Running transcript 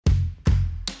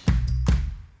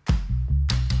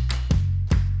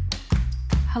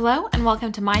Hello and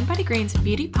welcome to Mind Body Green's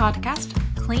beauty podcast,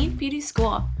 Clean Beauty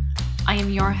School. I am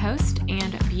your host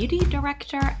and beauty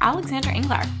director, Alexandra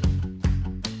Engler.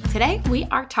 Today we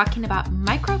are talking about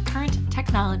microcurrent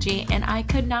technology, and I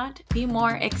could not be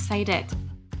more excited.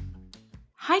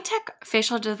 High-tech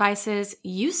facial devices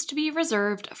used to be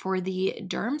reserved for the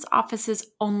derm's offices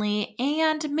only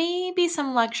and maybe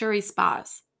some luxury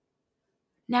spas.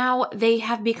 Now they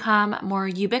have become more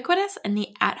ubiquitous in the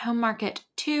at-home market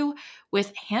too,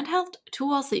 with handheld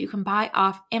tools that you can buy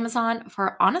off Amazon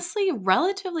for honestly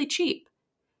relatively cheap.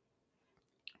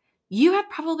 You have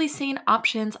probably seen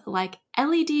options like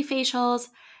LED facials,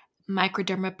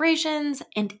 microdermabrasions,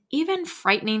 and even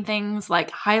frightening things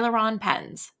like hyaluron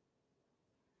pens.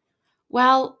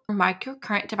 Well,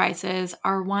 microcurrent devices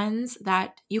are ones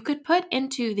that you could put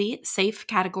into the safe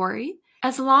category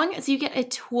as long as you get a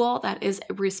tool that is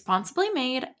responsibly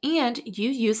made and you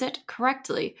use it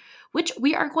correctly, which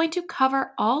we are going to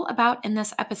cover all about in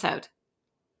this episode.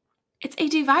 It's a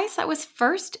device that was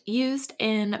first used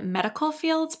in medical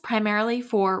fields, primarily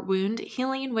for wound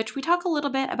healing, which we talk a little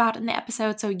bit about in the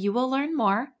episode, so you will learn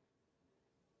more.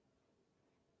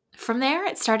 From there,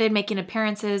 it started making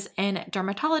appearances in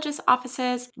dermatologist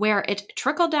offices, where it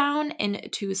trickled down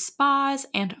into spas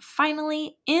and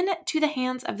finally into the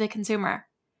hands of the consumer.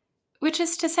 Which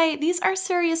is to say, these are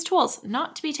serious tools,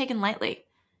 not to be taken lightly.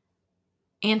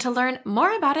 And to learn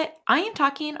more about it, I am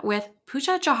talking with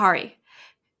Pooja Johari.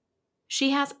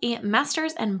 She has a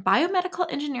master's in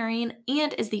biomedical engineering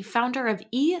and is the founder of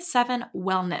E7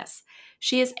 Wellness.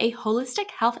 She is a holistic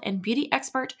health and beauty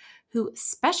expert who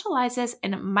specializes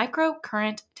in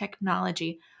microcurrent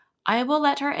technology. I will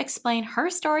let her explain her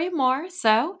story more,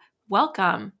 so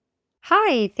welcome.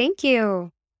 Hi, thank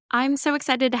you. I'm so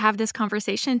excited to have this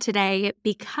conversation today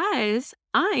because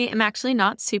I am actually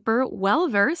not super well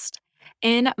versed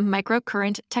in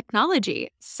microcurrent technology.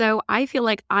 So I feel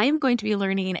like I am going to be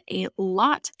learning a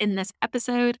lot in this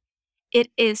episode. It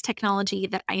is technology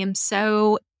that I am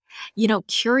so,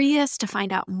 curious to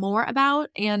find out more about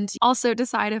and also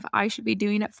decide if I should be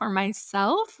doing it for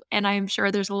myself. And I'm sure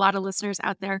there's a lot of listeners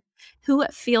out there who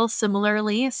feel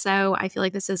similarly. So I feel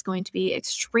like this is going to be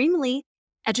extremely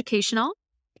educational.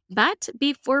 But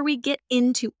before we get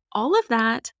into all of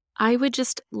that, I would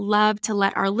just love to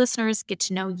let our listeners get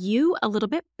to know you a little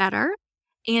bit better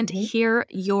and Mhm. hear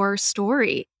your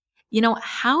story.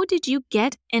 How did you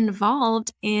get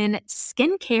involved in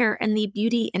skincare and the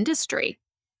beauty industry?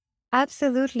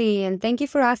 Absolutely. And thank you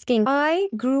for asking. I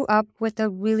grew up with a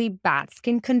really bad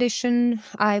skin condition.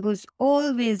 I was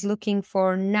always looking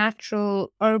for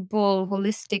natural, herbal,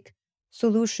 holistic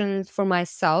solutions for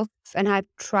myself. And I've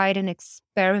tried and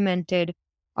experimented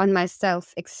on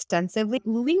myself extensively.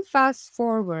 Moving fast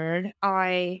forward,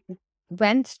 I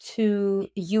went to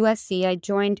USC. I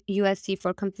joined USC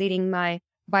for completing my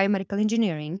biomedical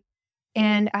engineering.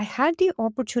 And I had the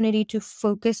opportunity to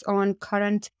focus on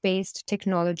current based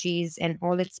technologies and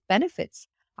all its benefits.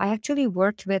 I actually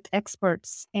worked with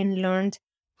experts and learned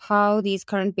how these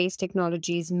current based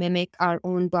technologies mimic our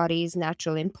own body's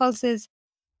natural impulses.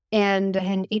 And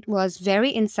it was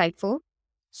very insightful.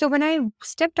 So when I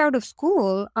stepped out of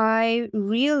school, I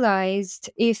realized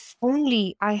if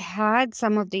only I had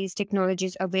some of these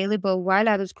technologies available while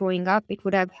I was growing up, it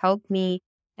would have helped me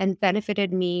and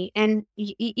benefited me. And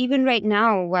even right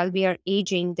now, while we are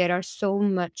aging, there are so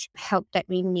much help that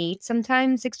we need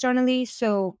sometimes externally.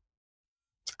 So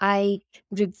I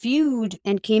reviewed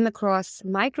and came across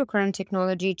microcurrent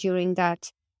technology during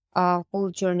that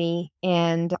whole journey.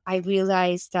 And I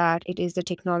realized that it is the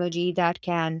technology that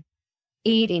can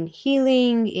aid in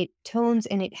healing, it tones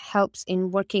and it helps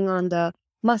in working on the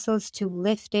muscles to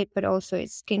lift it, but also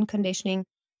its skin conditioning.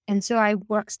 And so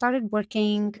started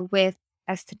working with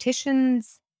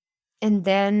estheticians. And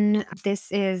then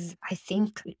this is, I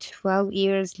think, 12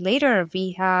 years later,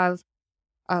 we have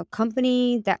a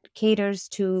company that caters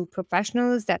to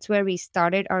professionals. That's where we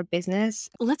started our business.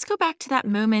 Let's go back to that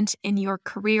moment in your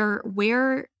career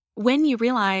when you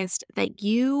realized that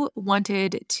you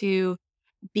wanted to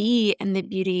be in the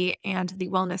beauty and the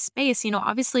wellness space.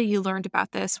 Obviously you learned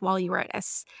about this while you were at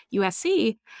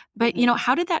USC, but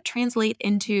how did that translate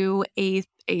into a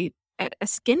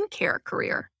skincare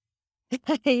career?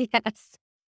 Yes.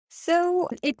 So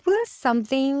it was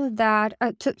something that,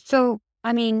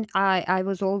 I mean, I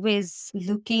was always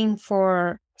looking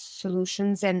for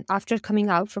solutions. And after coming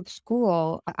out from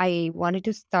school, I wanted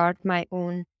to start my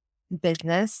own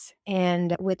business.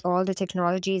 And with all the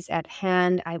technologies at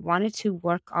hand, I wanted to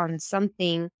work on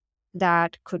something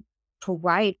that could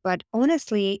provide. But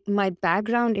honestly, my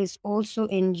background is also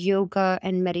in yoga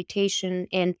and meditation.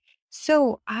 And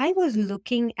So I was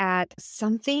looking at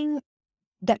something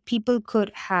that people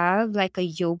could have, like a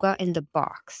yoga in the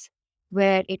box,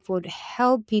 where it would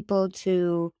help people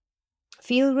to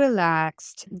feel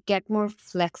relaxed, get more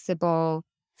flexible,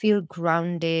 feel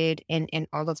grounded, and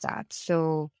all of that.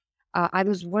 So I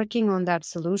was working on that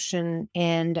solution,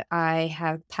 and I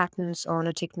have patents on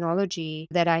a technology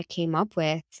that I came up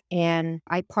with. And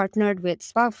I partnered with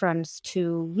Spa Fronts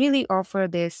to really offer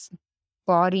this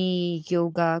body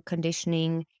yoga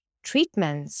conditioning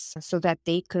treatments so that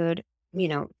they could,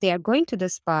 they are going to the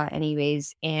spa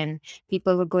anyways, and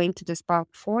people were going to the spa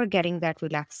for getting that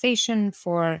relaxation,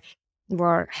 for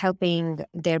helping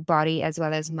their body as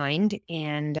well as mind,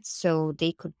 and so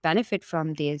they could benefit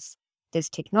from this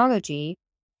technology.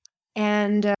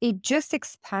 And it just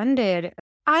expanded.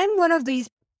 I'm one of these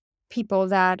people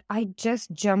that I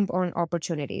just jump on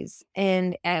opportunities.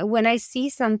 And when I see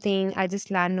something, I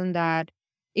just land on that.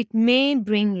 It may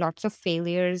bring lots of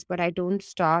failures, but I don't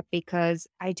stop because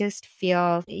I just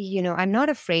feel, I'm not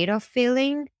afraid of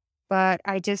failing, but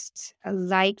I just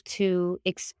like to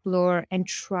explore and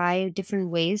try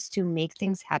different ways to make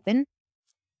things happen.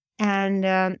 And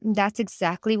that's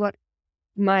exactly what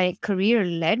my career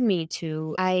led me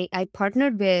to. I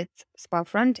partnered with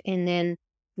Spafront, and then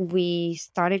we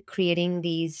started creating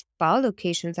these spa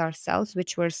locations ourselves,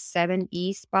 which were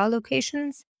 7E spa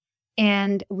locations.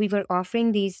 And we were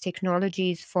offering these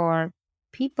technologies for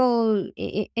people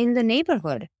in the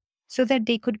neighborhood so that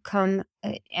they could come.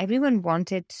 Everyone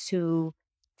wanted to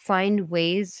find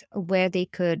ways where they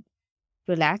could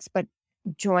relax, but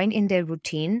join in their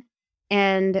routine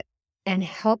and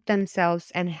help themselves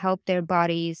and help their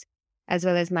bodies as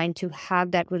well as mind to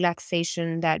have that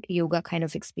relaxation, that yoga kind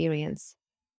of experience.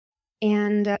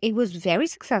 And it was very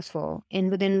successful.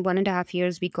 And within 1.5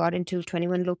 years, we got into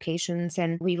 21 locations,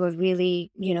 and we were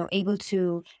really, able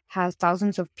to have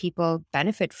thousands of people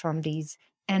benefit from these.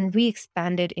 And we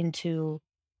expanded into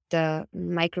the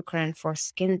microcurrent for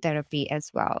skin therapy as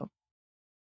well.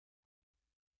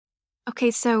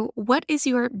 Okay, so what is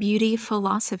your beauty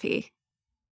philosophy?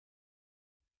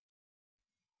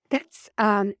 That's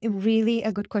really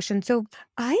a good question. So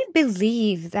I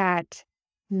believe that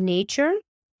nature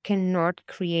cannot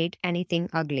create anything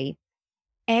ugly.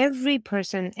 Every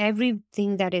person,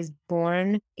 everything that is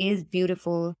born is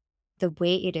beautiful the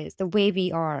way it is, the way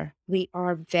we are. We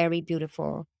are very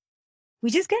beautiful. We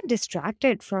just get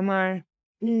distracted from our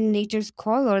nature's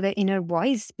call or the inner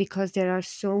voice because there are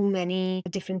so many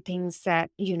different things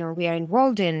that, we are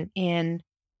involved in. And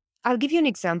I'll give you an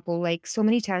example. Like so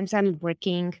many times I'm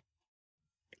working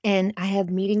and I have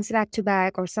meetings back to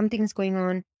back or something's going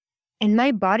on, and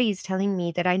my body is telling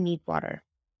me that I need water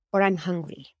or I'm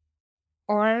hungry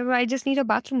or I just need a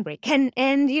bathroom break.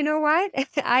 And you know what?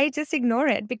 I just ignore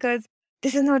it because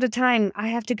this is not the time. I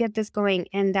have to get this going.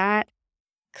 And that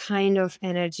kind of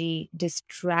energy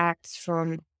distracts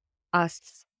from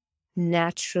us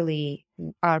naturally,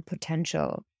 our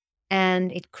potential.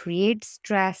 And it creates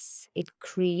stress, it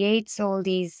creates all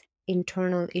these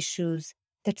internal issues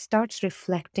that starts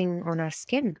reflecting on our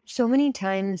skin. So many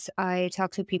times I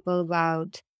talk to people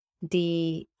about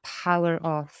the power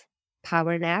of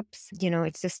power naps.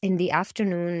 It's just in the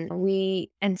afternoon.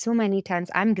 And so many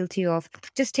times I'm guilty of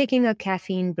just taking a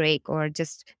caffeine break or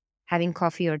just having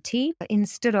coffee or tea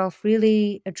instead of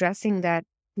really addressing that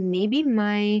maybe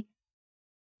my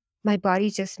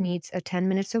body just needs a 10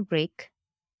 minutes of break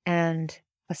and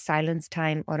a silence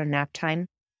time or a nap time,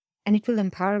 and it will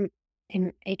empower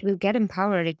and it will get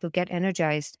empowered, it will get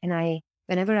energized. And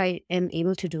whenever I am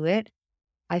able to do it,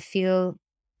 I feel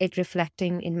it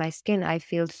reflecting in my skin. I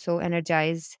feel so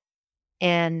energized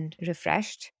and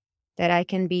refreshed that I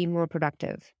can be more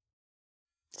productive.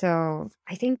 So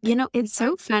I think It's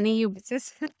so funny you it's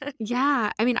just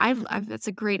yeah, I mean, I've that's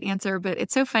a great answer, but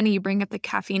it's so funny you bring up the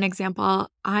caffeine example.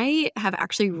 I have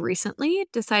actually recently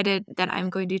decided that I'm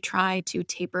going to try to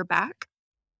taper back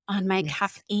on my yes.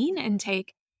 caffeine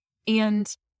intake.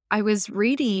 And I was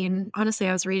reading a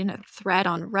thread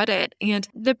on Reddit, and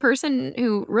the person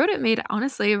who wrote it made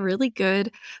honestly a really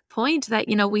good point that,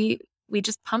 we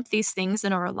just pump these things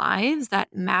in our lives that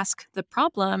mask the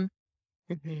problem,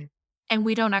 Mhm. and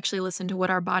we don't actually listen to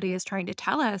what our body is trying to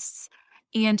tell us.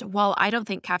 And while I don't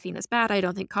think caffeine is bad, I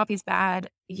don't think coffee's bad,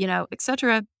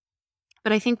 etc.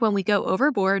 But I think when we go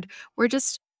overboard,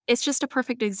 it's just a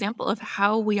perfect example of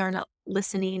how we are not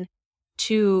listening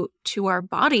to our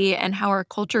body, and how our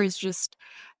culture is just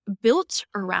built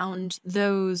around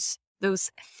those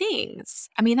things.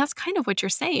 I mean, that's kind of what you're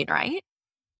saying, right?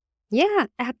 Yeah,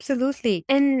 absolutely.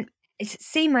 And it's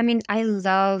same. I mean, I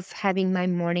love having my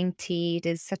morning tea. It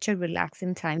is such a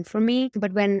relaxing time for me.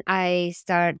 But when I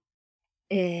start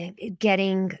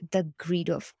getting the greed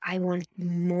of I want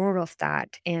more of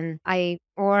that, and I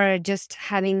or just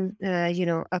having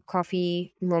a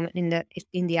coffee moment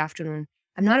in the afternoon.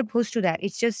 I'm not opposed to that.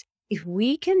 It's just if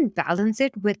we can balance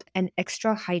it with an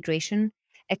extra hydration,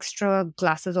 extra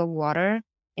glasses of water,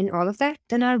 and all of that,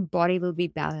 then our body will be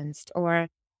balanced. Or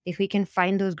if we can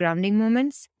find those grounding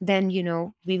moments, then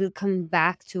we will come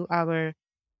back to our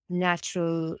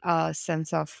natural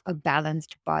sense of a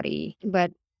balanced body.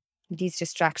 But these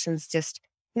distractions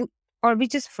or we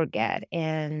just forget.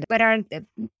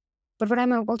 But what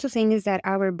I'm also saying is that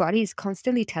our body is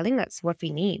constantly telling us what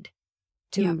we need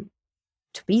Yeah,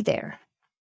 to be there.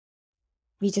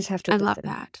 We just have to I love listen.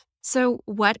 that. So,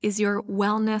 what is your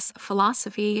wellness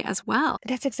philosophy as well?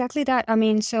 That's exactly that. I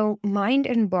mean, so mind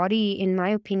and body, in my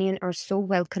opinion, are so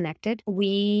well connected.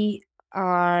 We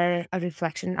are a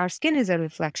reflection. Our skin is a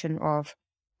reflection of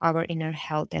our inner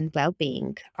health and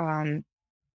well-being.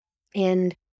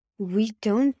 And we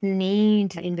don't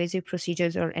need invasive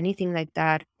procedures or anything like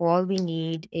that. All we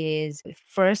need is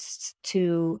first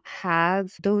to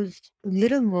have those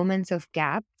little moments of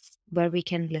gaps where we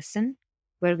can listen,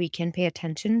 where we can pay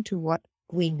attention to what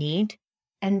we need,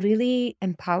 and really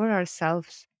empower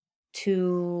ourselves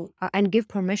to and give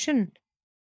permission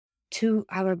to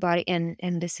our body and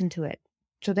listen to it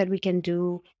so that we can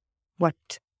do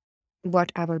what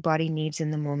our body needs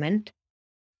in the moment.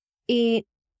 It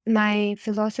My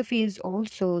philosophy is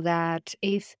also that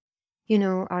if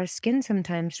our skin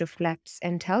sometimes reflects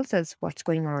and tells us what's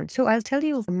going on. So I'll tell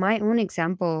you my own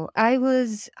example.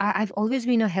 I've always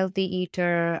been a healthy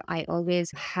eater. I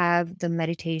always have the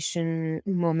meditation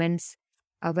moments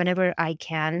whenever I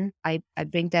can. I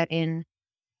bring that in.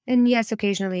 And yes,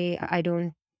 occasionally I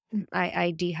don't,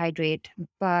 I dehydrate,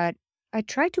 but I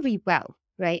try to be well,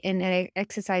 right? And I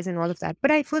exercise and all of that.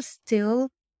 But I was still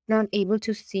not able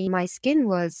to see. My skin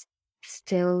was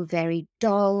still very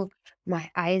dull.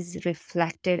 My eyes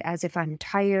reflected as if I'm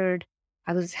tired.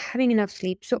 I was having enough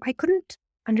sleep. So I couldn't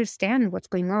understand what's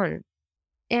going on.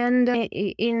 And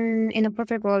in a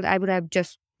perfect world, I would have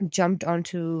just jumped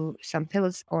onto some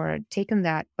pills or taken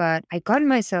that. But I got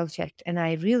myself checked and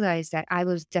I realized that I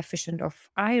was deficient of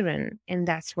iron, and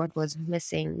that's what was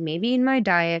missing. Maybe in my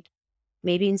diet,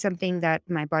 maybe in something that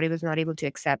my body was not able to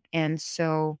accept. And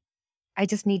so I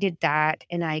just needed that,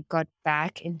 and I got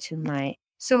back into my.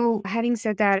 So having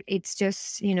said that, it's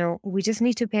just, we just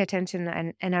need to pay attention,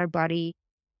 and our body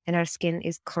and our skin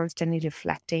is constantly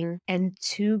reflecting, and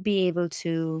to be able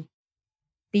to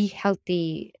be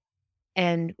healthy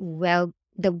and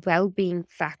the well-being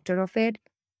factor of it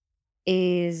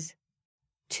is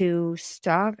to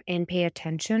stop and pay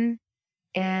attention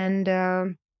and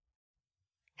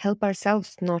help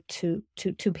ourselves not to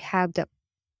have the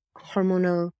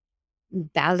hormonal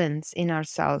balance in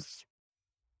ourselves,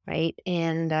 right?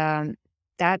 And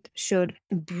that should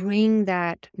bring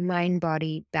that mind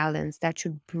body balance, that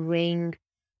should bring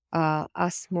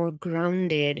us more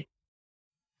grounded.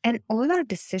 And all our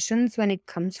decisions, when it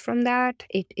comes from that,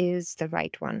 it is the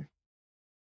right one.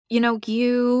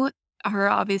 You are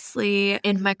obviously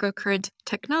in microcurrent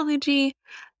technology,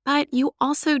 but you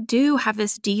also do have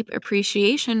this deep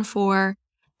appreciation for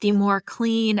the more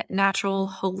clean, natural,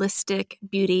 holistic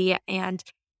beauty and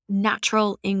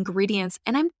natural ingredients.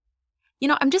 And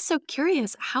I'm just so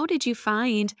curious, how did you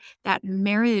find that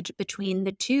marriage between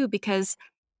the two? Because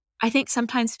I think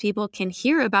sometimes people can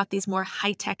hear about these more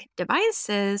high tech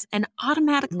devices and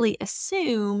automatically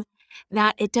assume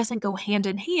that it doesn't go hand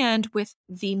in hand with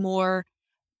the more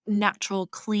natural,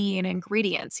 clean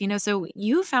ingredients. So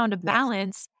you found a Yes.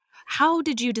 balance. How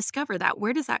did you discover that?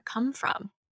 Where does that come from?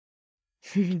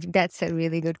 That's a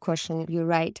really good question. You're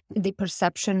right. The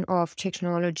perception of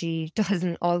technology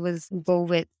doesn't always go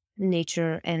with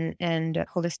nature and a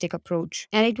holistic approach.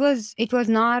 And it was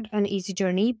not an easy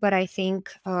journey, but I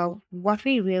think what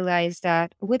we realized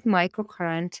that with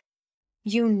microcurrent,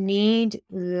 you need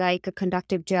like a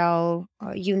conductive gel,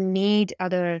 you need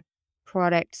other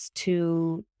products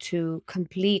to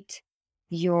complete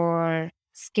your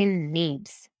skin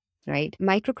needs, right?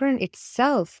 Microcurrent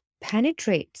itself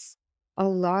penetrates a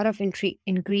lot of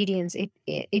ingredients.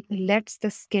 It lets the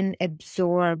skin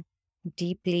absorb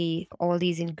deeply all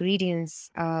these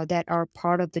ingredients that are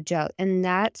part of the gel, and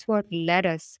that's what led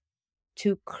us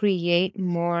to create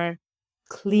more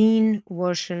clean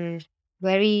version.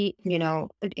 Very,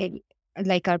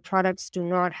 like our products do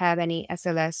not have any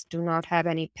SLS, do not have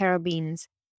any parabens.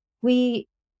 We,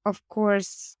 of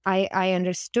course, I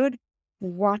understood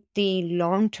what the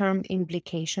long term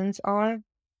implications are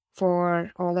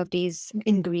for all of these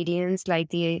ingredients like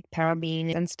the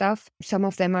parabens and stuff. Some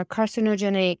of them are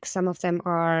carcinogenic, some of them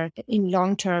are in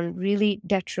long term really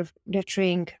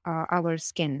deterring our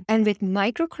skin. And with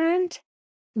microcurrent,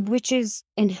 which is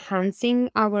enhancing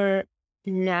our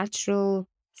natural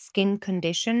skin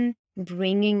condition,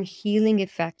 bringing healing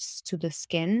effects to the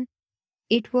skin,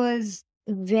 it was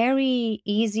a very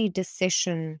easy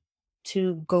decision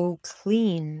to go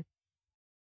clean.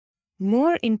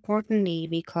 More importantly,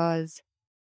 because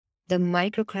the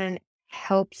microcurrent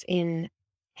helps in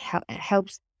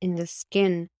the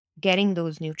skin getting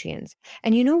those nutrients.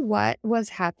 And you know what was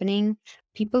happening?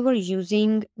 People were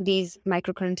using these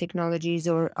microcurrent technologies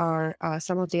or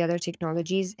some of the other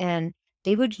technologies, and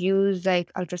they would use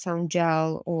like ultrasound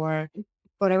gel or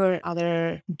whatever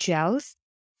other gels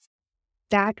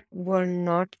that were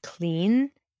not clean,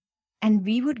 and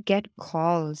we would get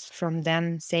calls from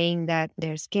them saying that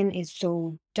their skin is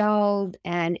so dulled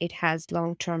and it has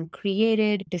long term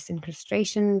created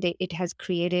disincrustation, it has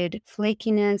created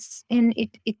flakiness, and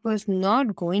it was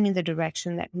not going in the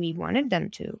direction that we wanted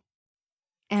them to.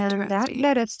 And that Interesting.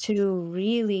 led us to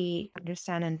really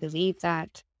understand and believe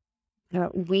that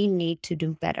we need to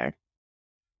do better.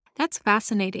 That's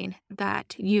fascinating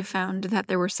that you found that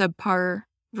there were subpar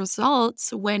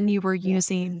results when you were Yeah.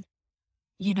 using,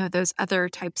 those other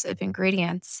types of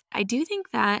ingredients. I do think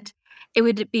that it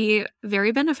would be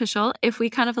very beneficial if we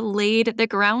kind of laid the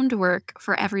groundwork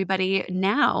for everybody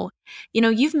now.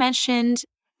 You've mentioned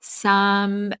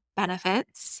some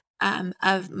benefits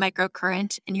of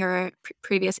microcurrent in your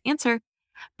previous answer,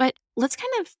 but let's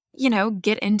kind of,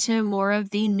 get into more of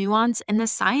the nuance and the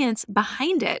science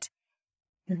behind it.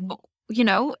 Mhm.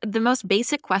 The most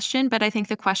basic question, but I think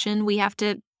the question we have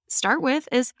to start with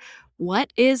is,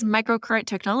 what is microcurrent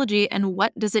technology and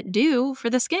what does it do for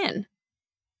the skin?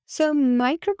 So,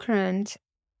 microcurrent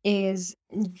is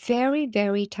very,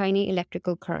 very tiny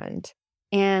electrical current.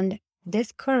 And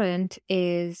this current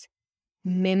is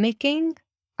mimicking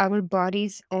our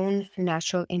body's own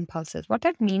natural impulses. What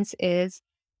that means is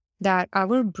that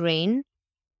our brain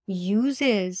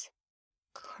uses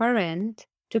current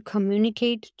to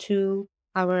communicate to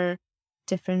our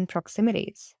different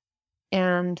proximities.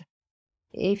 And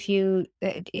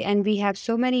and we have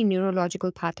so many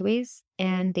neurological pathways,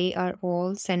 and they are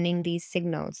all sending these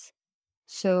signals.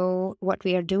 So, what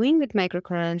we are doing with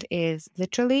microcurrent is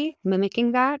literally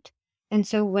mimicking that. And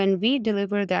so, when we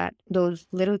deliver those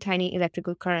little tiny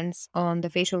electrical currents on the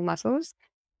facial muscles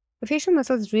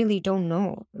really don't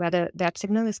know whether that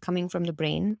signal is coming from the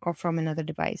brain or from another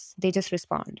device. They just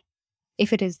respond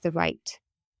if it is the right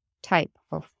type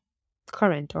of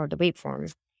current or the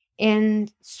waveform.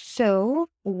 And so,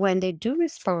 when they do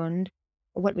respond,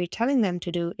 what we're telling them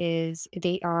to do is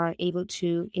they are able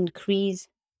to increase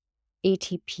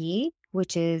ATP,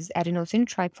 which is adenosine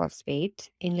triphosphate.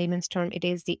 In layman's term, it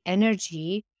is the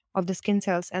energy of the skin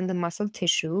cells and the muscle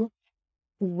tissue,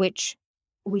 which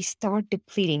we start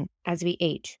depleting as we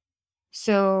age.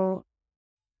 So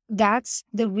that's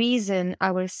the reason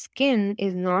our skin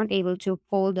is not able to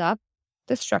hold up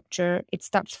the structure. It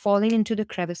starts falling into the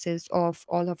crevices of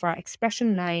all of our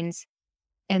expression lines.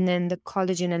 And then the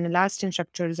collagen and elastin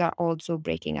structures are also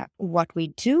breaking up. What we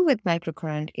do with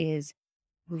microcurrent is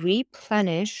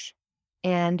replenish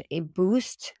and it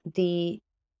boosts the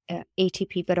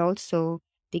ATP, but also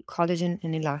the collagen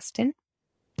and elastin.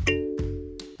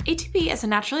 ATP is a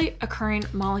naturally occurring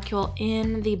molecule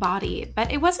in the body,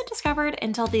 but it wasn't discovered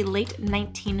until the late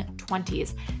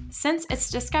 1920s. Since its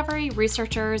discovery,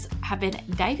 researchers have been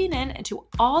diving into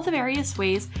all the various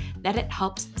ways that it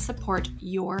helps support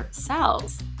your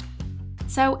cells.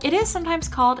 So, it is sometimes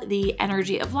called the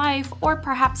energy of life, or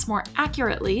perhaps more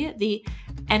accurately, the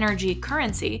energy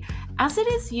currency, as it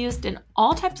is used in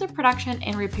all types of production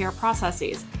and repair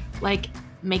processes, like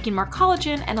making more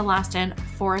collagen and elastin,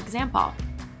 for example.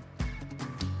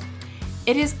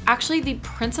 It is actually the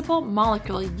principal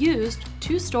molecule used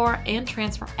to store and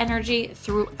transfer energy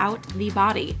throughout the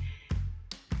body.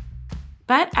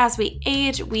 But as we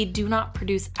age, we do not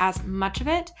produce as much of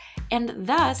it, and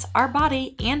thus our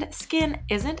body and skin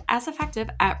isn't as effective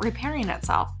at repairing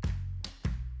itself.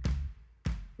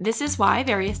 This is why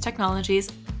various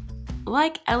technologies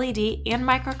like LED and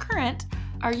microcurrent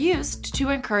are used to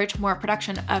encourage more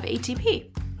production of ATP.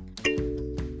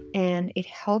 And it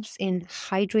helps in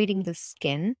hydrating the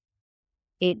skin.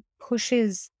 It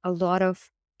pushes a lot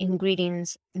of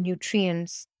ingredients,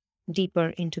 nutrients deeper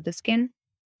into the skin,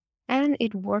 and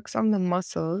it works on the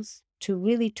muscles to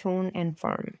really tone and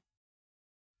firm.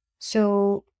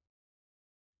 So,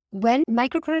 when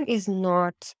microcurrent is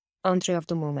not entree of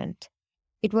the moment,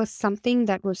 it was something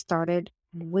that was started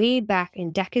way back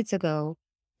in decades ago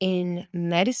in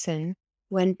medicine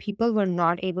when people were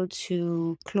not able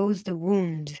to close the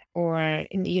wound or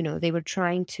they were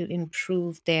trying to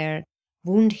improve their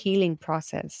wound healing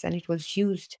process, and it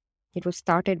was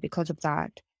started because of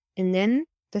that. And then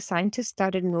the scientists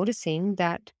started noticing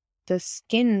that the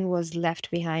skin was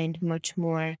left behind much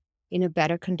more in a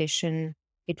better condition.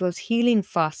 It was healing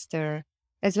faster,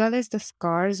 as well as the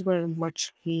scars were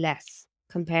much less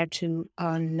compared to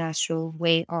a natural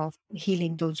way of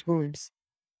healing those wounds.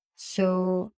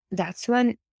 So that's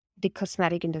when the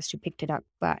cosmetic industry picked it up.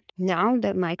 But now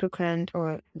the microcurrent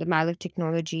or the mallet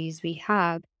technologies we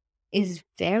have is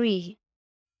very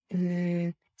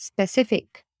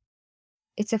specific.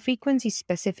 It's a frequency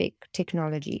specific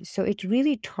technology. So it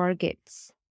really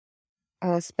targets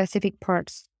specific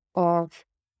parts of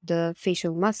the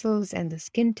facial muscles and the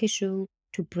skin tissue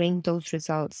to bring those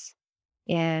results.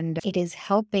 And it is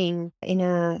helping in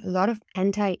a lot of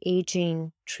anti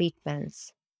aging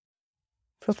treatments.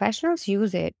 Professionals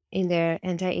use it in their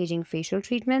anti aging facial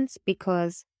treatments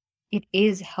because it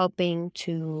is helping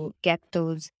to get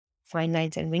those fine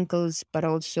lines and wrinkles, but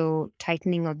also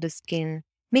tightening of the skin,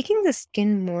 making the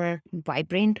skin more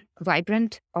vibrant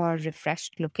or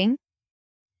refreshed looking.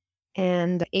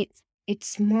 And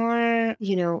it's more,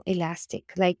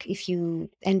 elastic, like if you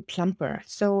and plumper.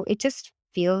 So it just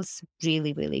feels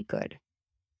really, really good.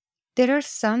 There are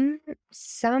some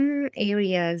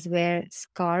areas where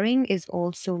scarring is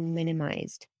also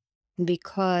minimized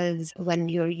because when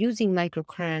you're using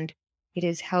microcurrent, it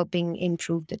is helping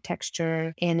improve the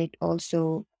texture, and it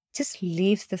also just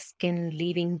leaves the skin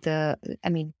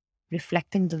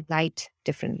reflecting the light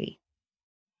differently.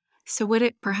 So, would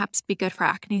it perhaps be good for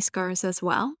acne scars as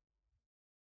well?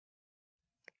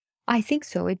 I think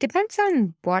so. It depends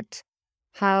on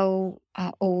how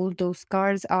old those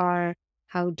scars are,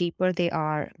 how deeper they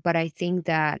are. But I think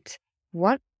that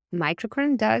what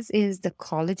microcurrent does is the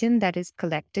collagen that is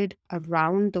collected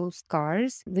around those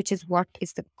scars, which is what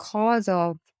is the cause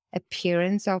of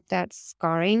appearance of that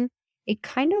scarring. It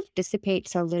kind of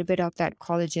dissipates a little bit of that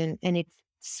collagen and it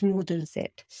smoothens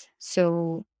it.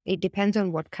 So it depends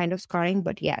on what kind of scarring,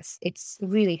 but yes, it's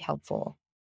really helpful.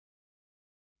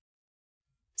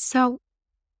 So,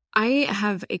 I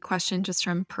have a question just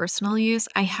from personal use.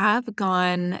 I have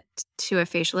gone to a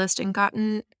facialist and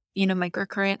gotten,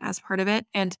 microcurrent as part of it.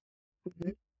 And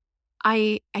Mhm.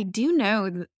 I do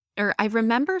know, or I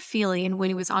remember feeling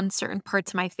when it was on certain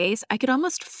parts of my face, I could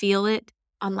almost feel it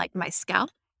on like my scalp.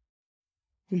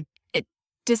 Mm. It,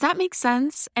 does that make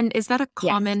sense? And is that a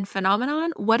Yes. common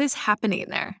phenomenon? What is happening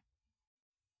there?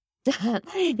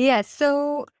 Yeah,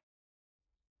 so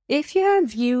if you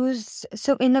have used,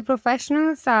 so in the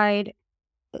professional side,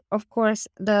 of course,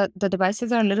 the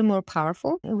devices are a little more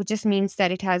powerful, which just means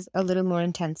that it has a little more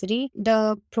intensity.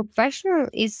 The professional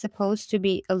is supposed to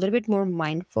be a little bit more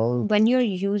mindful when you're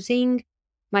using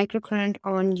microcurrent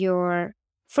on your.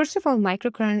 First of all,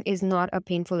 microcurrent is not a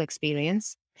painful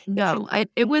experience. It No, can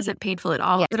it be, wasn't painful at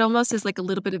yeah. all. It almost is like a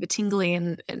little bit of a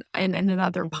tingling in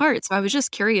another Mhm. part. So I was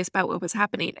just curious about what was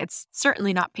happening. It's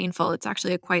certainly not painful. It's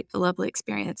actually quite a lovely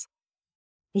experience.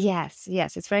 Yes,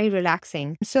 yes, it's very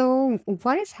relaxing. So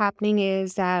what is happening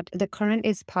is that the current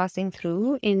is passing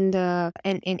through and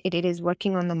it is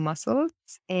working on the muscles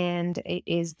and it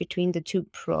is between the two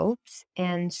probes.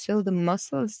 And so the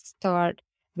muscles start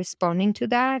responding to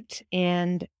that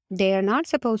and they are not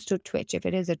supposed to twitch. If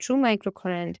it is a true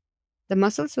microcurrent, the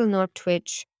muscles will not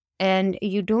twitch and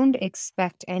you don't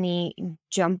expect any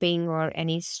jumping or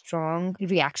any strong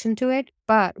reaction to it.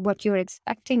 But what you're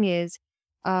expecting is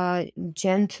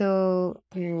gentle,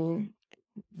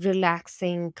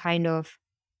 relaxing kind of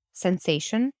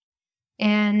sensation.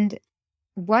 And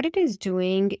what it is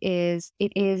doing is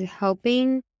it is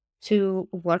helping to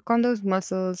work on those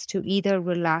muscles to either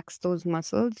relax those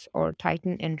muscles or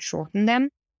tighten and shorten them.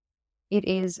 It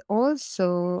is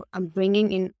also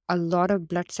bringing in a lot of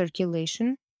blood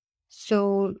circulation.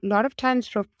 So, a lot of times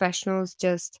professionals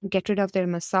just get rid of their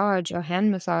massage or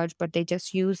hand massage, but they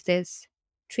just use this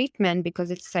treatment because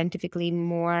it's scientifically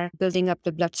more building up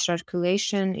the blood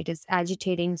circulation. It is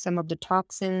agitating some of the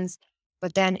toxins,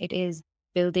 but then it is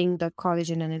building the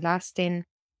collagen and elastin,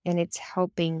 and it's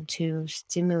helping to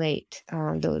stimulate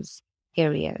those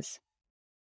areas.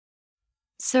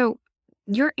 So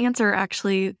your answer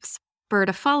actually spurred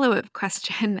a follow-up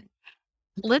question.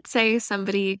 Let's say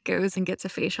somebody goes and gets a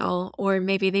facial, or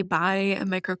maybe they buy a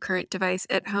microcurrent device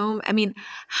at home. I mean,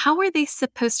 how are they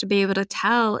supposed to be able to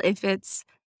tell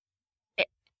i-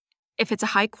 if it's a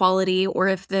high quality or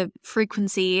if the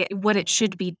frequency, what it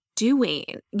should be doing?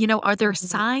 Are there Mhm.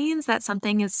 signs that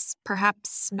something is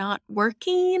perhaps not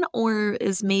working or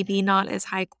is maybe not as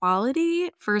high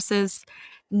quality versus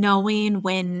knowing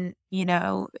when,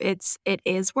 it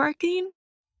is working?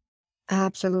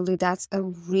 Absolutely. That's a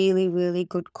really, really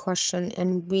good question.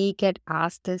 And we get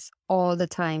asked this all the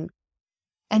time.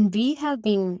 And we have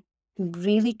been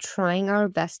really trying our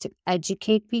best to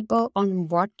educate people on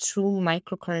what true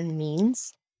microcurrent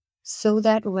means so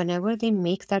that whenever they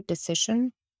make that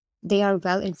decision, they are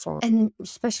well informed. And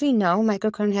especially now,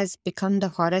 microcurrent has become the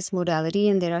hottest modality,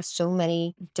 and there are so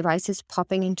many devices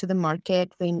popping into the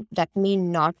market that may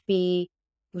not be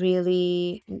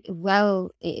really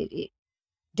well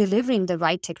delivering the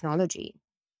right technology.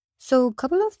 So, a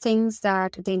couple of things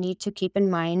that they need to keep in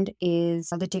mind is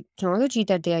the technology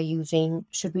that they are using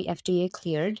should be FDA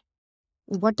cleared.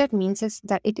 What that means is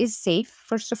that it is safe,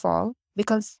 first of all,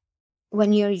 because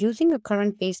when you're using a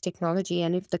current based technology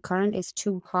and if the current is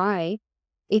too high,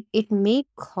 it may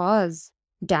cause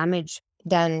damage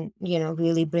than,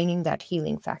 really bringing that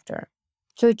healing factor.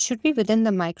 So it should be within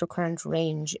the microcurrent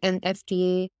range, and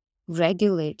FDA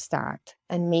regulates that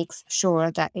and makes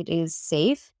sure that it is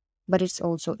safe, but it's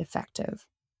also effective.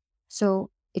 So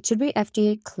it should be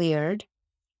FDA cleared.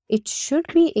 It should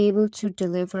be able to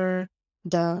deliver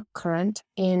the current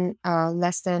in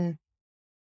less than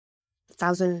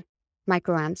 1,000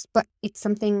 microamps, but it's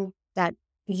something that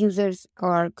users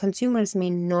or consumers may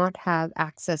not have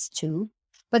access to.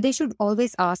 But they should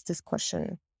always ask this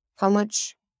question: how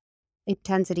much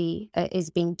intensity is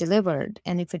being delivered?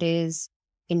 And if it is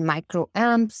in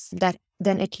microamps, that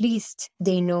then at least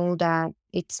they know that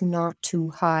it's not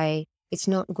too high. It's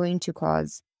not going to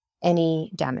cause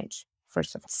any damage,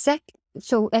 first of all.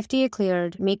 So FDA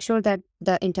cleared, make sure that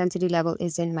the intensity level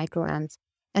is in microamps.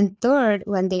 And third,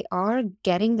 when they are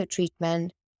getting the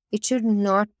treatment, it should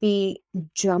not be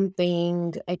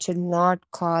jumping. It should not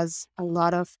cause a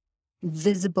lot of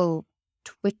visible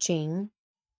twitching.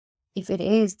 If it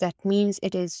is, that means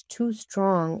it is too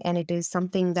strong and it is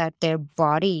something that their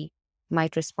body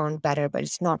might respond better, but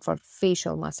it's not for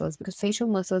facial muscles because facial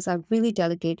muscles are really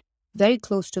delicate, very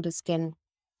close to the skin,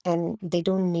 and they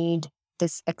don't need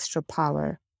this extra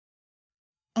power.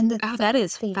 And the Oh, third that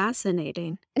is thing,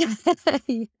 fascinating.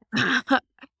 a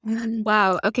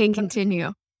Wow. Okay,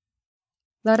 continue.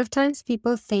 lot of times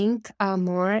people think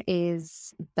more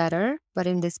is better, but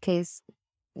in this case,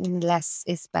 less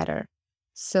is better.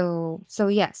 So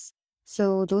yes.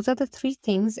 So those are the three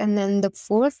things. And then the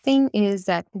fourth thing is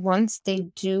that once they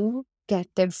do get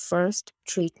their first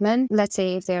treatment, let's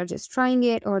say if they are just trying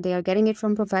it or they are getting it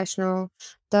from professional,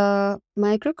 the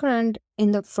microcurrent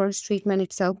in the first treatment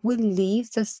itself will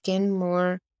leave the skin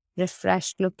more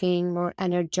refreshed looking, more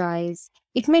energized.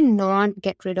 It may not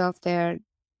get rid of their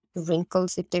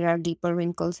wrinkles if there are deeper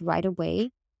wrinkles right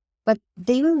away, but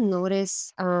they will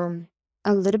notice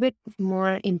a little bit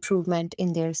more improvement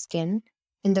in their skin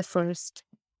in the first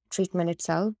treatment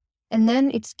itself. And then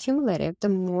it's cumulative. The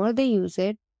more they use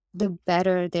it, the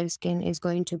better their skin is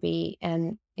going to be,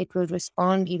 and it will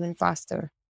respond even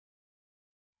faster.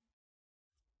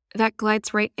 That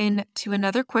glides right into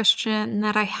another question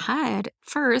that I had.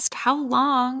 First, how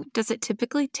long does it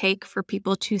typically take for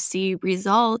people to see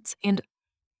results? And,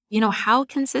 how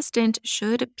consistent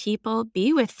should people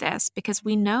be with this? Because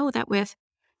we know that with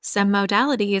some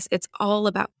modalities, it's all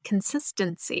about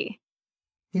consistency.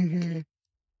 Mhm.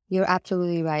 You're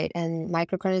absolutely right. And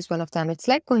microcurrent is one of them. It's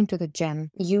like going to the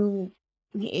gym. If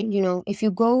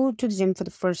you go to the gym for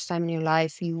the first time in your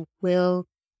life, you will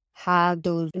have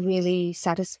those really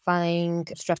satisfying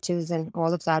stretches and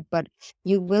all of that, but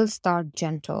you will start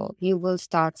gentle. You will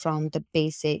start from the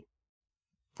basic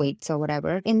weights or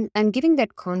whatever. And I'm giving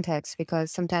that context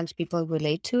because sometimes people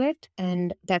relate to it.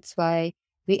 And that's why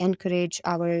we encourage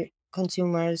our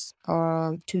consumers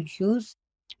to use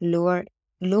lower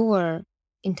lower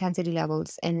intensity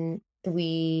levels. And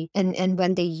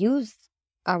when they use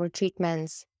our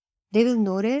treatments, they will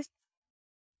notice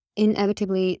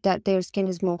inevitably that their skin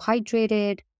is more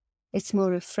hydrated, it's more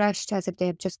refreshed as if they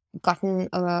have just gotten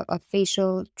a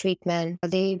facial treatment.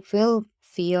 They will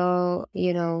feel,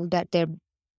 that they're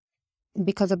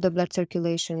because of the blood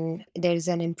circulation, there's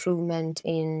an improvement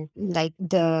in like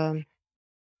the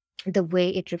way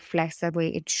it reflects, the way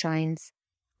it shines.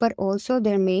 But also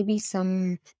there may be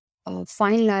some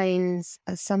fine lines,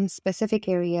 some specific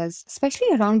areas, especially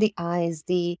around the eyes,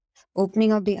 the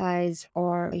opening of the eyes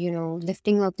or,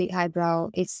 lifting of the eyebrow.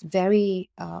 It's very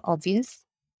obvious.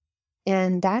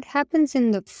 And that happens in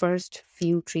the first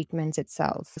few treatments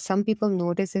itself. Some people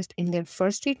notice it in their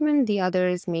first treatment, the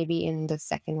others maybe in the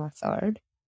second or third.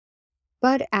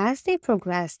 But as they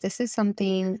progress, this is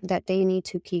something that they need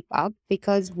to keep up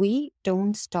because we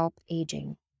don't stop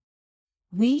aging.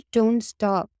 We don't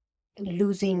stop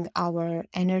losing our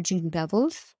energy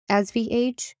levels as we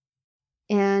age.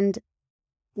 And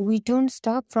we don't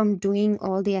stop from doing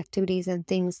all the activities and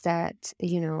things that,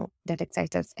 that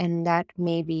excite us. And that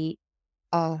may be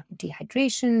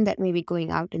dehydration, that may be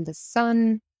going out in the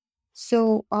sun.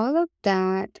 So all of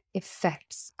that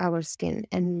affects our skin,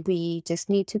 and we just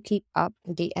need to keep up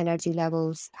the energy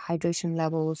levels, hydration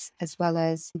levels, as well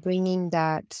as bringing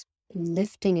that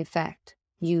lifting effect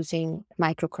using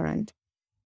microcurrent.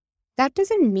 That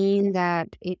doesn't mean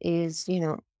that it is,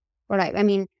 all right. I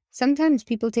mean, sometimes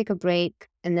people take a break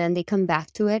and then they come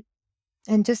back to it.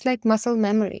 And just like muscle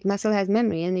has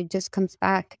memory and it just comes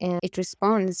back and it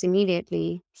responds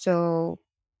immediately. So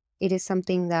it is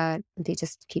something that they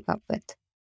just keep up with.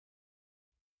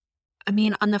 I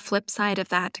mean, on the flip side of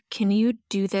that, can you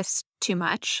do this too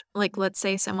much? Like, let's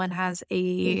say someone has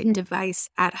a Mhm. device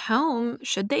at home.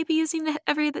 Should they be using it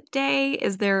every day?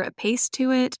 Is there a pace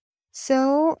to it?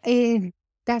 So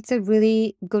that's a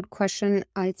really good question.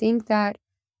 I think that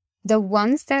the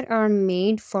ones that are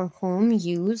made for home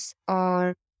use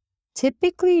are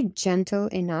typically gentle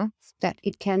enough that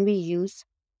it can be used.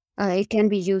 It can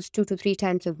be used 2 to 3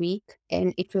 times a week,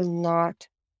 and it will not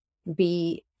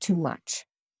be too much.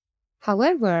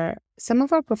 However, some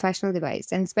of our professional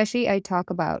device, and especially I talk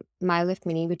about MyLift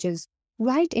Mini, which is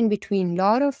right in between. A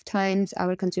lot of times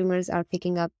our consumers are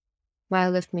picking up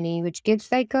MyLift Mini, which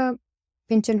gives like a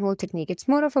pinch and hold technique. It's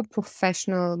more of a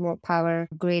professional, more power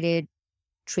graded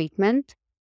treatment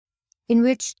in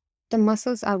which the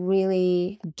muscles are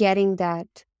really getting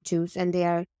that juice and they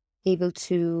are able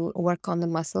to work on the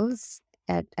muscles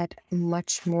at a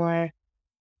much more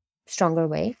stronger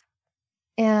way.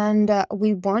 And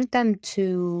we want them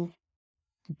to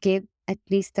give at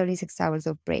least 36 hours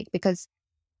of break because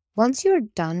once you're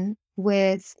done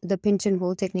with the pinch and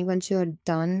hold technique, once you're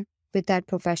done with that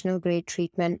professional grade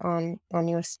treatment on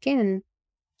your skin,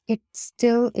 it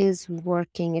still is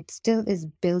working. It still is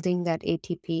building that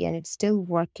ATP and it's still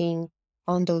working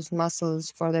on those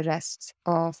muscles for the rest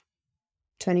of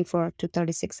 24 to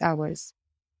 36 hours.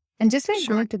 And just like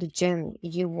Sure. going to the gym,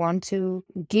 you want to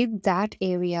give that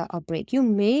area a break. You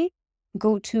may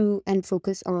go to and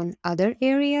focus on other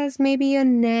areas, maybe a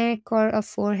neck or a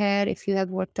forehead if you have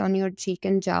worked on your cheek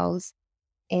and jowls.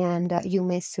 And you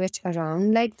may switch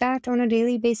around like that on a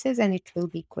daily basis, and it will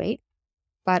be great.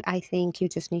 But I think you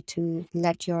just need to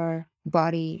let your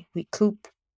body recoup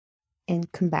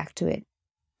and come back to it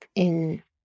in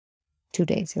 2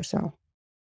 days or so.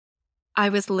 I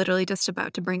was literally just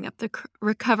about to bring up the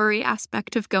recovery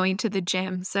aspect of going to the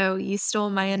gym. So you stole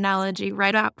my analogy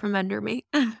right out from under me.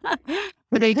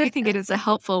 But I do think it is a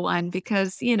helpful one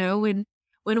because,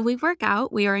 when we work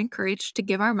out, we are encouraged to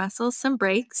give our muscles some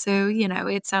break. So,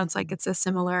 it sounds like it's a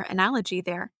similar analogy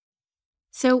there.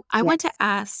 So I want to Yes.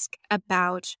 ask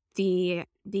about the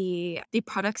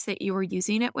products that you were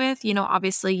using it with.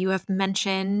 Obviously you have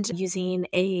mentioned using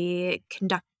a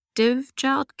conductor Yes.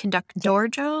 gel.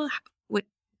 What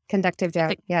Conductive gel.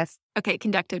 like, Yes. okay,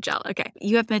 conductive gel. Okay.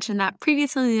 You have mentioned that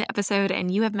previously in the episode,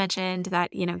 and you have mentioned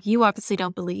that, you obviously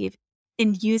don't believe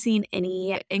in using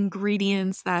any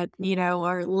ingredients that,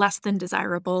 are less than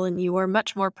desirable, and you are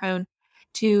much more prone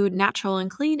to natural and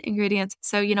clean ingredients.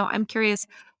 So, I'm curious,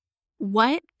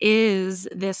 what is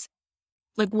this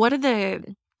what are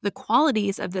the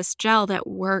qualities of this gel that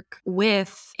work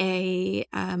with a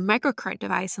microcurrent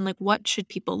device, and what should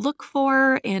people look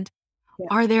for, and Yeah.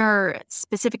 are there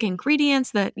specific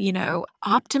ingredients that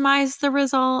optimize the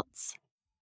results?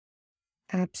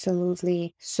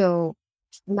 Absolutely. So,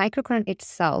 microcurrent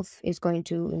itself is going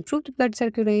to improve the blood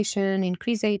circulation,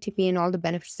 increase ATP, and all the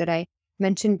benefits that I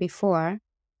mentioned before.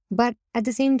 But at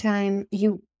the same time,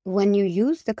 when you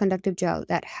use the conductive gel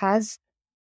that has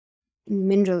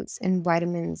minerals and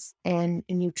vitamins and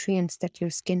nutrients that your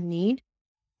skin need,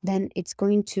 then it's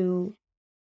going to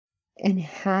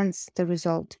enhance the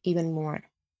result even more.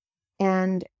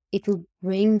 And it will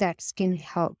bring that skin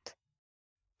health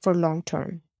for long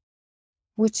term,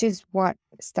 which is what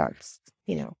starts,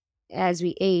 as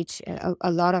we age,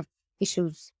 a lot of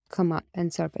issues come up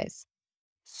and surface.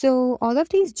 So all of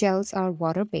these gels are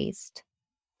water based.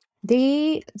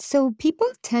 So people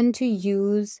tend to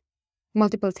use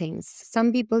multiple things.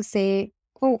 Some people say,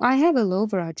 oh, I have aloe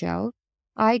vera gel.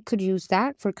 I could use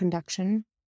that for conduction.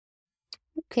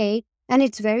 Okay. And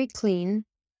it's very clean.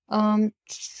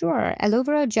 Sure, aloe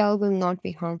vera gel will not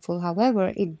be harmful.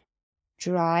 However, it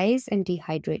dries and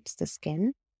dehydrates the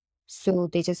skin. So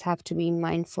they just have to be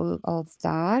mindful of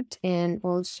that. And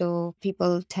also,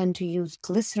 people tend to use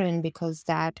glycerin because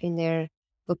that, in their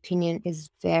opinion, is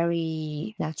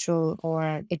very natural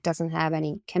or it doesn't have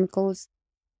any chemicals.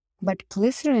 But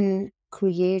glycerin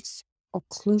creates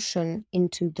occlusion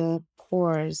into the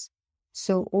pores.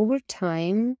 So over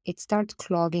time, it starts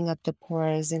clogging up the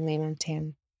pores in layman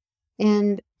term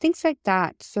and things like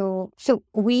that. So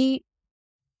we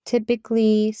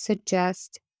typically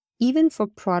suggest, even for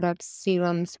products,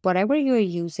 serums, whatever you're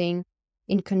using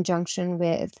in conjunction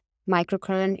with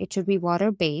microcurrent, it should be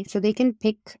water based. So they can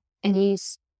pick any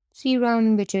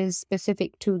serum which is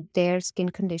specific to their skin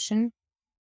condition.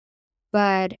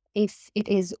 But if it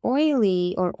is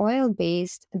oily or oil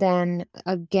based, then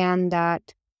again,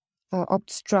 that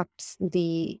obstructs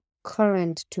the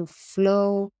current to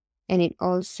flow, and it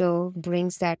also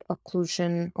brings that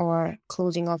occlusion or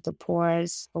closing of the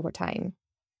pores over time.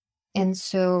 And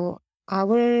so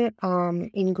our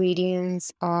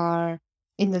ingredients are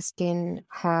in the skin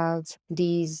have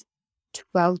these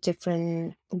 12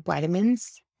 different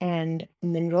vitamins and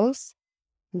minerals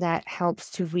that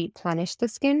helps to replenish the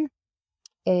skin.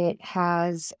 It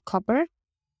has copper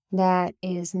that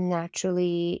is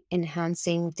naturally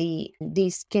enhancing the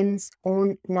skin's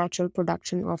own natural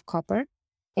production of copper,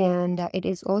 and it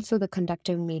is also the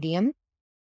conductive medium,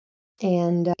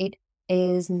 and it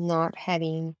is not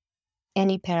having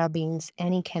any parabens,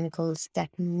 any chemicals that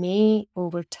may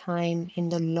over time in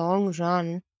the long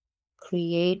run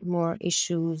create more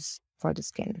issues for the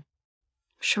skin.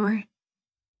 Sure.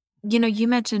 You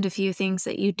mentioned a few things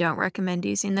that you don't recommend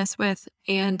using this with.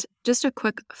 And just a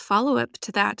quick follow up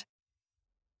to that.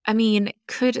 I mean,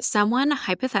 could someone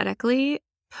hypothetically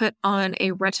put on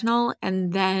a retinol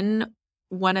and then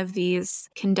one of these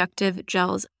conductive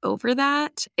gels over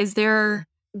that? Is there,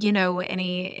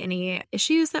 any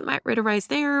issues that might arise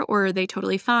there, or are they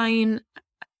totally fine?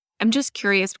 I'm just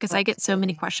curious because I get so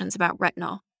many Absolutely. questions about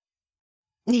retinol.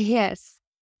 Yes.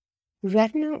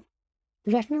 Retinol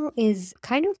retinol is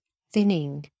kind of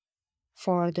thinning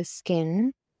for the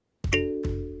skin.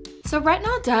 So,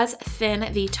 retinol does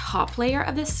thin the top layer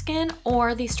of the skin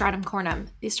or the stratum corneum.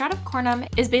 The stratum corneum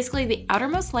is basically the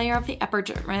outermost layer of the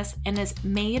epidermis and is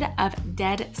made of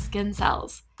dead skin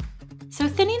cells. So,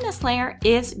 thinning this layer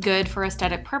is good for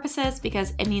aesthetic purposes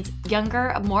because it means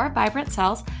younger, more vibrant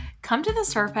cells come to the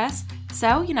surface,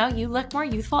 so you look more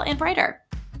youthful and brighter.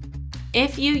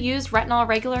 If you use retinol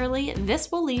regularly, this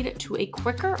will lead to a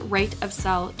quicker rate of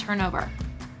cell turnover.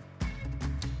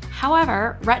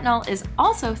 However, retinol is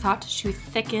also thought to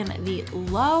thicken the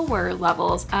lower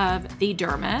levels of the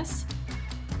dermis,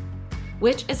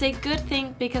 which is a good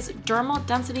thing because dermal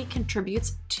density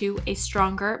contributes to a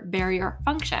stronger barrier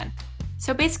function.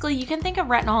 So basically, you can think of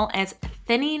retinol as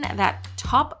thinning that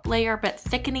top layer but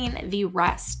thickening the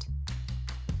rest.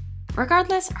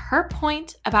 Regardless, her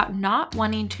point about not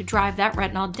wanting to drive that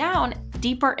retinol down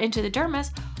deeper into the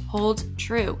dermis holds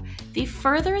true. The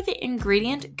further the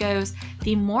ingredient goes,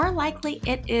 the more likely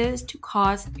it is to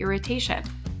cause irritation.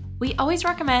 We always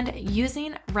recommend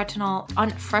using retinol on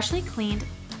freshly cleaned,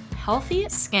 healthy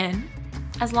skin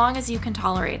as long as you can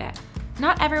tolerate it.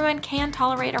 Not everyone can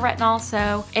tolerate a retinol,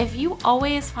 so if you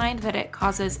always find that it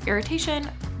causes irritation,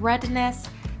 redness,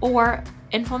 or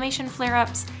inflammation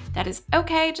flare-ups, that is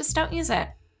okay, just don't use it.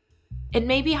 It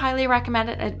may be highly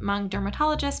recommended among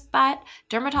dermatologists, but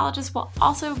dermatologists will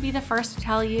also be the first to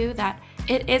tell you that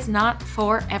it is not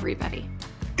for everybody.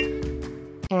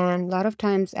 And a lot of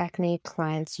times acne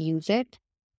clients use it.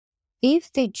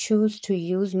 If they choose to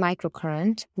use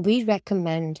microcurrent, we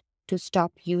recommend to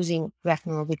stop using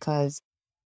retinol because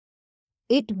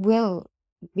it will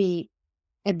be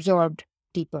absorbed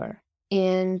deeper.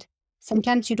 And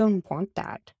sometimes you don't want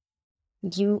that.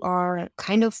 You are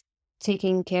kind of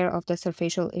taking care of the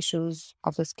superficial issues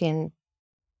of the skin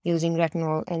using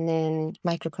retinol, and then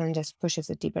microcurrent just pushes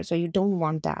it deeper. So you don't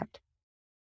want that.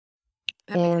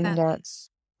 That makes And sense.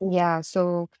 yeah,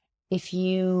 so if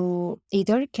you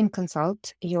either can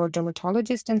consult your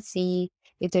dermatologist and see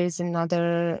if there's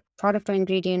another product or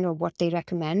ingredient or what they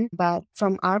recommend. But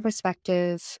from our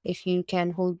perspective, if you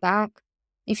can hold back,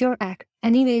 if you're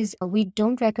anyways, we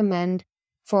don't recommend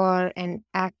for an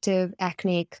active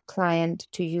acneic client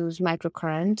to use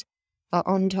microcurrent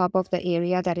on top of the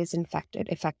area that is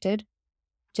affected,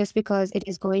 just because it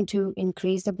is going to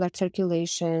increase the blood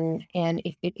circulation. And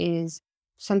if it is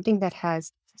something that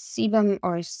has sebum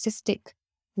or cystic,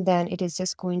 then it is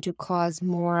just going to cause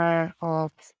more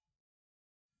of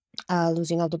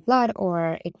losing of the blood,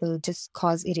 or it will just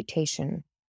cause irritation.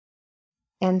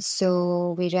 And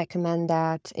so we recommend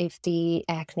that if the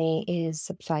acne is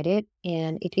subsided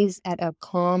and it is at a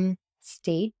calm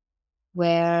state,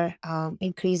 where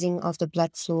increasing of the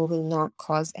blood flow will not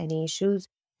cause any issues.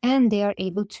 And they are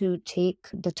able to take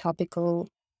the topical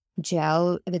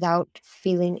gel without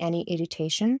feeling any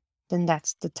irritation, then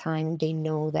that's the time they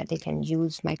know that they can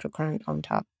use microcurrent on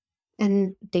top.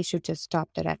 And they should just stop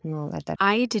the retinol at that.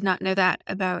 I did not know that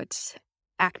about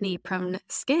acne prone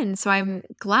skin. So I'm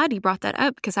glad you brought that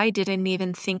up because I didn't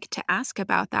even think to ask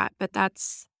about that, but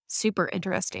that's super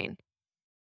interesting.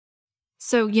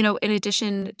 So, in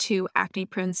addition to acne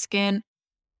prone skin,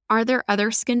 are there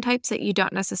other skin types that you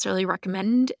don't necessarily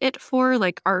recommend it for?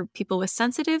 Like, are people with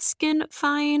sensitive skin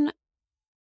fine?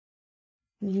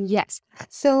 Yes.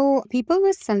 So people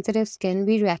with sensitive skin,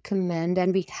 we recommend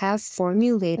and we have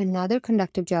formulated another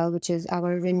conductive gel, which is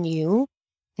our Renew.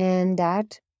 And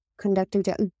that conductive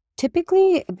gel,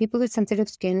 typically people with sensitive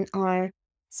skin are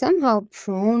somehow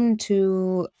prone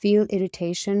to feel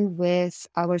irritation with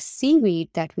our seaweed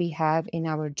that we have in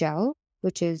our gel,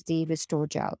 which is the Restore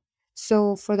gel.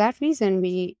 So for that reason,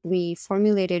 we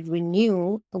formulated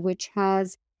Renew, which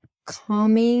has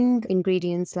calming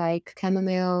ingredients like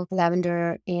chamomile,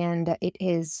 lavender, and it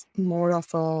is more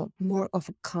of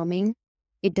a calming.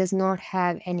 It does not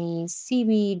have any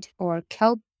seaweed or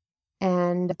kelp,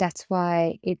 and that's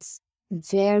why it's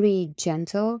very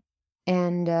gentle,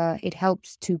 and it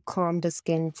helps to calm the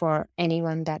skin for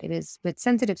anyone that it is with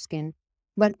sensitive skin.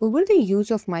 But over the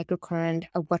use of microcurrent,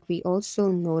 what we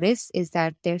also notice is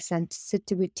that their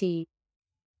sensitivity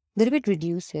little bit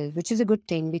reduces, which is a good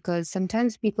thing because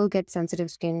sometimes people get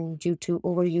sensitive skin due to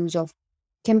overuse of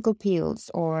chemical peels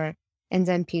or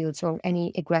enzyme peels or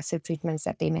any aggressive treatments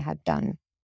that they may have done.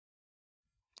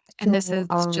 And this So,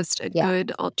 is just a yeah,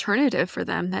 good alternative for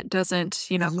them that doesn't,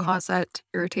 yeah, cause that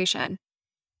irritation.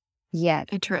 yeah.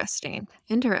 Interesting.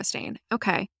 Interesting.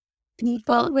 Okay.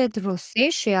 Well, People with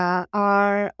rosacea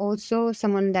are also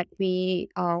someone that we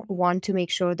want to make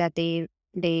sure that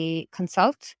they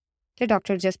consult their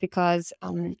doctor just because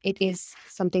it is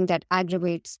something that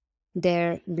aggravates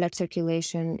their blood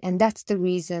circulation, and that's the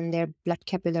reason their blood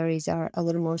capillaries are a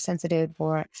little more sensitive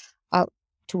or out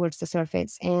towards the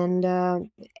surface. And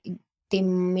they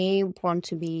may want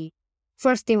to be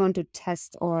first they want to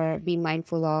test or be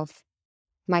mindful of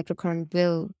microcurrent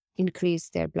will increase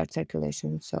their blood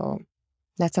circulation. So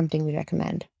that's something we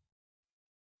recommend.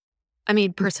 I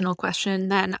mean, personal question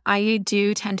then. I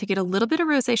do tend to get a little bit of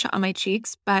rosacea on my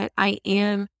cheeks, but I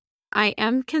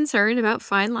am concerned about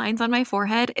fine lines on my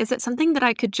forehead. Is it something that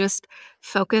I could just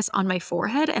focus on my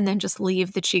forehead and then just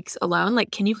leave the cheeks alone?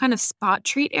 Like, can you kind of spot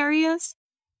treat areas?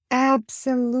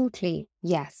 Absolutely.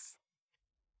 Yes.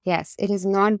 Yes, it is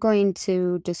not going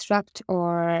to disrupt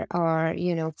or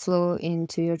flow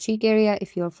into your cheek area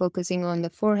if you're focusing on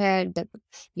the forehead,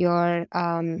 your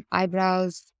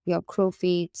eyebrows, your crow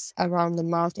feet, around the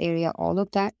mouth area, all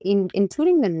of that,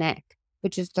 including the neck,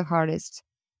 which is the hardest.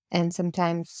 And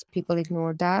sometimes people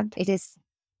ignore that. It is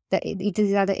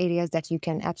other areas that you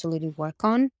can absolutely work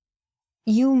on.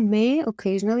 You may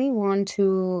occasionally want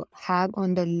to have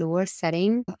on the lower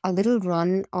setting a little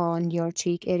run on your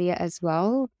cheek area as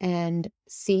well and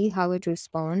see how it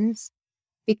responds.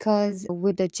 Because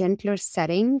with the gentler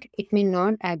setting, it may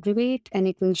not aggravate and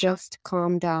it will Sure. just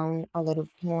calm down a little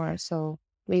more. So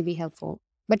may be helpful.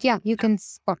 But yeah, you Oh, can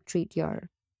spot treat your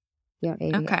okay.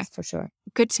 areas for sure.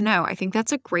 Good to know. I think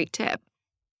that's a great tip.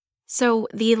 So,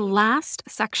 the last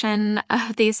section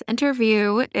of this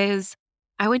interview is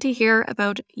I want to hear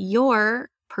about your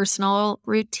personal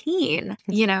routine.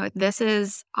 This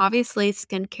is obviously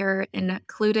skincare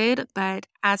included, but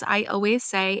as I always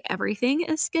say, everything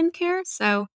is skincare.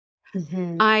 So,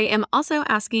 Mhm. I am also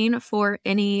asking for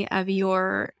any of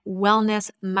your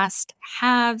wellness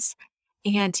must-haves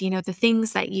and the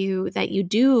things that you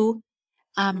do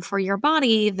for your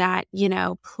body that,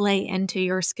 play into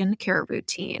your skincare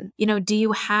routine. Do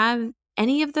you have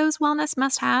any of those wellness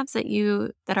must-haves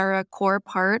that are a core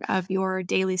part of your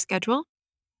daily schedule?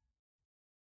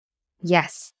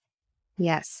 Yes.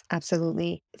 Yes,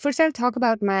 absolutely. First, I'll talk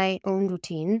about my own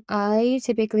routine. I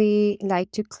typically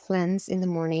like to cleanse in the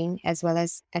morning as well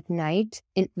as at night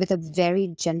with a very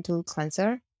gentle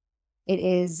cleanser.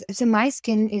 So my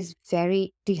skin is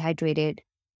very dehydrated.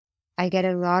 I get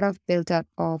a lot of buildup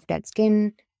of dead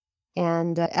skin.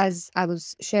 And as I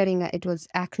was sharing, it was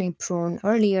acne prone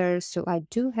earlier. So I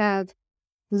do have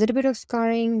a little bit of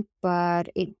scarring, but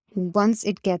once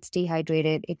it gets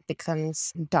dehydrated, it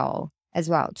becomes dull as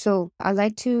well. So I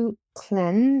like to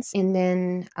cleanse, and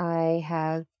then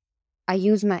I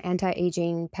use my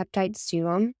anti-aging peptide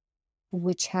serum,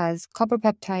 which has copper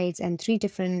peptides and three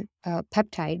different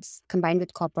peptides combined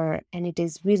with copper, and it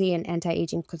is really an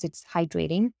anti-aging because it's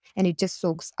hydrating and it just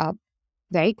soaks up.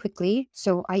 very quickly.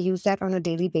 So I use that on a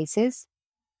daily basis.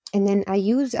 And then I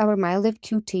use our MyLift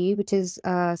QT, which is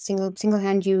a single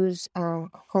hand use,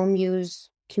 home use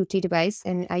QT device,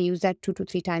 and I use that 2 to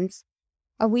 3 times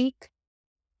a week.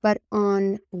 But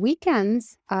on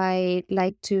weekends, I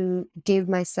like to give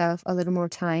myself a little more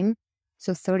time.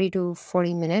 So 30 to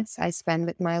 40 minutes I spend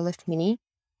with MyLift Mini,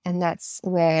 and that's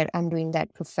where I'm doing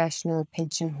that professional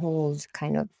pinch and hold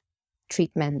kind of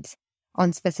treatment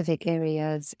on specific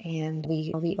areas. And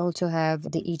we also have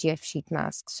the EGF sheet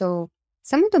mask. So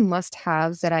some of the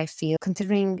must-haves that I feel,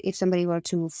 considering if somebody were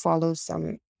to follow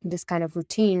this kind of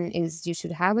routine, is you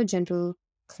should have a gentle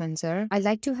cleanser. I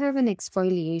like to have an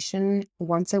exfoliation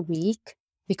once a week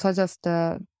because of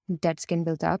the dead skin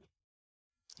built up.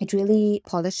 It really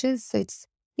polishes. So it's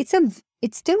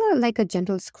still like a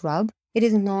gentle scrub. It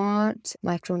is not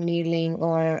micro needling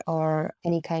or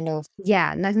any kind of,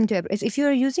 yeah, nothing to abrasive. If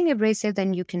you're using abrasive,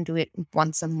 then you can do it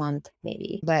once a month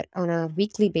maybe, but on a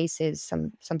weekly basis,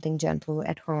 something gentle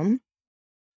at home.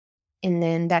 And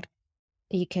then that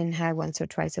you can have once or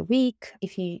twice a week.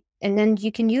 And then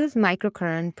you can use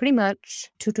microcurrent pretty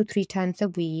much 2 to 3 times a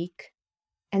week.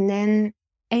 And then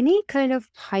any kind of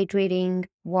hydrating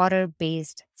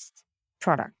water-based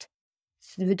product.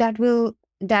 So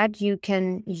that you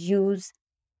can use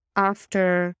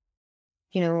after,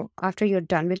 after you're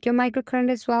done with your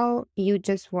microcurrent as well. You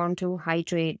just want to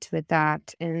hydrate with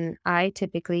that. And I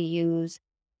typically use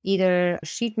either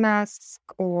sheet masks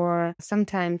or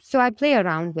sometimes, so I play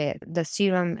around with the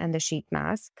serum and the sheet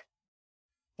mask.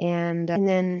 And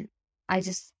then I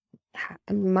just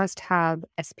must have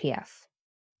SPF.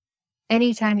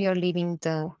 Anytime you're leaving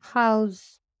the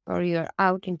house or you're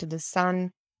out into the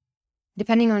sun,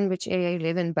 depending on which area you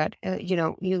live in, but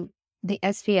the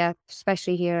SPF,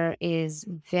 especially here, is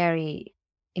very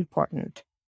important.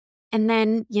 And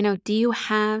then, do you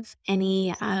have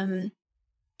any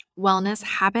wellness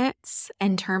habits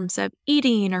in terms of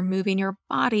eating or moving your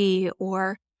body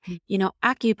or,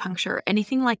 acupuncture,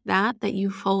 anything like that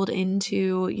you fold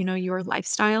into, your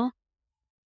lifestyle?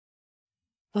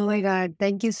 Oh my God,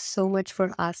 thank you so much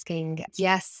for asking.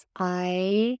 Yes,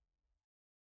 I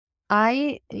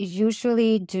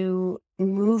usually do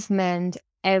movement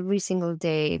every single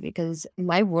day because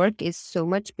my work is so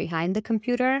much behind the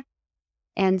computer.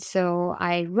 And so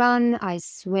I run, I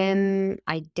swim,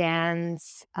 I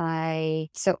dance.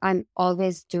 So I'm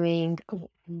always doing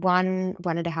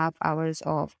 1.5 hours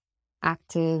of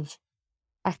active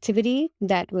activity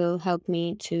that will help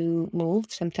me to move.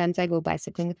 Sometimes I go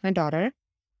bicycling with my daughter.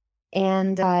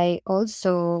 And I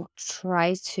also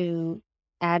try to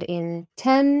add in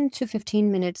 10 to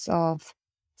 15 minutes of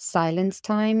silence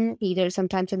time, either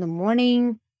sometimes in the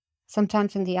morning,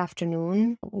 sometimes in the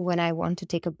afternoon when I want to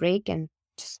take a break and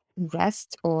just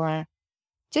rest or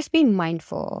just be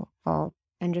mindful of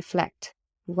and reflect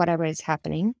whatever is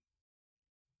happening.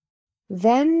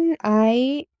 Then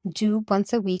I do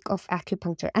once a week of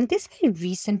acupuncture. And this I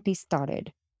recently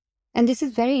started. And this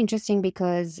is very interesting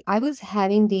because I was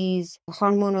having these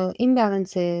hormonal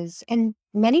imbalances, and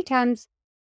many times,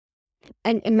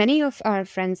 and many of our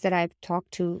friends that I've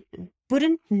talked to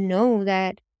wouldn't know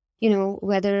that,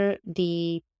 whether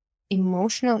the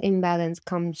emotional imbalance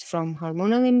comes from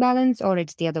hormonal imbalance or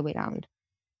it's the other way around.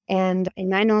 And in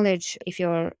my knowledge, if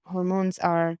your hormones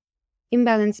are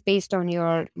imbalanced based on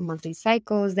your monthly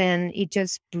cycles, then it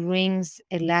just brings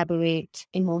elaborate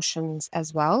emotions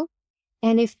as well.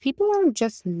 And if people are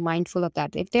just mindful of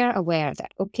that, if they're aware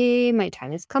that, okay, my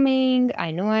time is coming,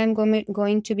 I know I'm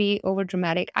going to be over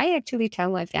dramatic, I actually tell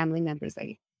my family members,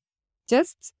 like,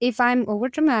 just if I'm over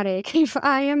dramatic, if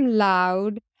I am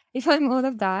loud, if I'm all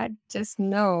of that, just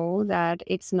know that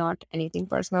it's not anything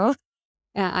personal.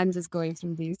 I'm just going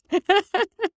through these. But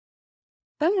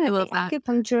I love that.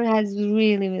 acupuncture has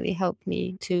really, really helped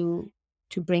me to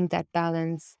bring that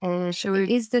balance. And it Sure.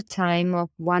 is the time of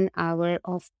 1 hour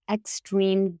of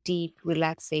extreme deep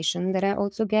relaxation that I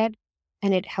also get.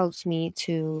 And it helps me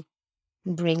to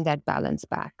bring that balance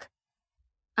back.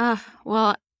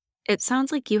 Well, it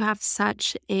sounds like you have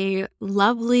such a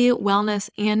lovely wellness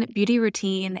and beauty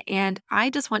routine. And I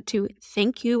just want to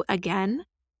thank you again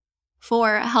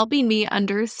for helping me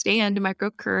understand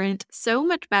microcurrent so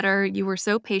much better. You were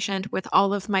so patient with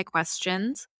all of my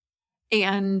questions.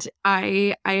 And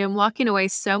I am walking away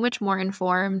so much more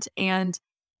informed. And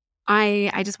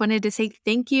I just wanted to say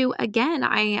thank you again.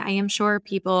 I am sure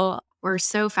people were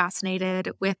so fascinated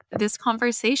with this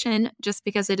conversation just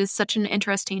because it is such an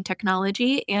interesting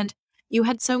technology and you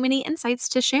had so many insights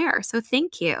to share. So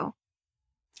thank you.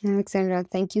 Alexandra,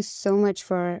 thank you so much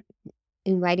for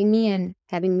inviting me and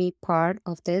having me part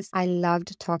of this. I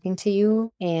loved talking to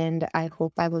you, and I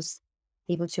hope I was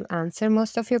able to answer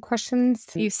most of your questions.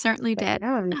 You certainly did.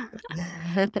 Yeah.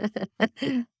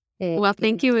 Well,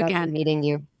 thank you Lovely again. meeting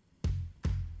you.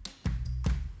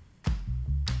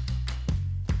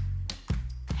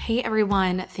 Hey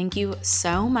everyone, thank you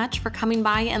so much for coming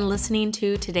by and listening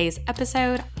to today's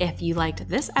episode. If you liked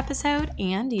this episode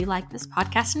and you like this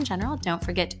podcast in general, don't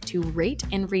forget to rate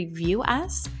and review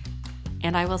us.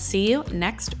 And I will see you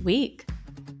next week.